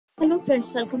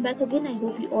friends, welcome back again. I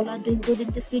hope you all are doing good.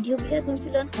 In this video we are going to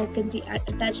learn how can we add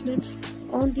attachments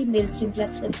on the MailChimp.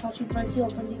 Let's get started. Once you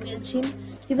open the MailChimp,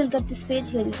 you will get this page.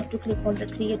 Here you have to click on the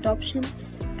create option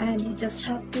and you just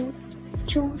have to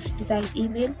choose design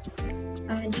email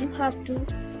and you have to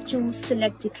choose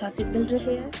select the classic builder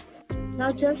here. Now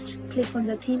just click on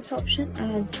the themes option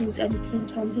and choose any theme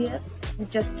from here.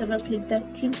 Just double click the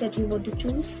theme that you want to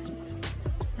choose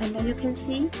and now you can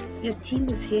see your theme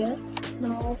is here.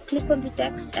 Now click on the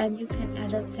text and you can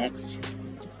add a text.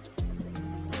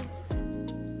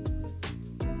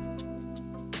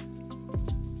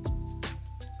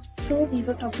 So we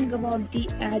were talking about the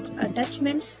add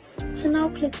attachments. So now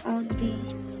click on the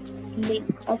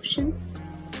link option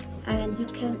and you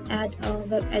can add a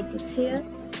web address here,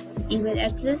 email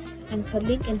address, and for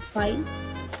link and file.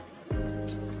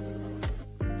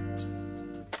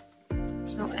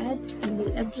 Now add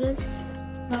email address.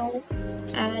 Now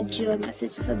add your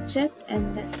message subject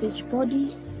and message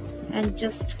body and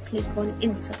just click on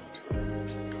insert.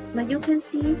 Now you can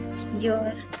see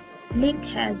your link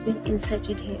has been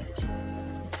inserted here.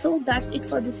 So that's it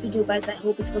for this video guys. I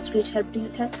hope it was great help to you.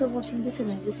 Thanks for watching this and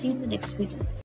I will see you in the next video.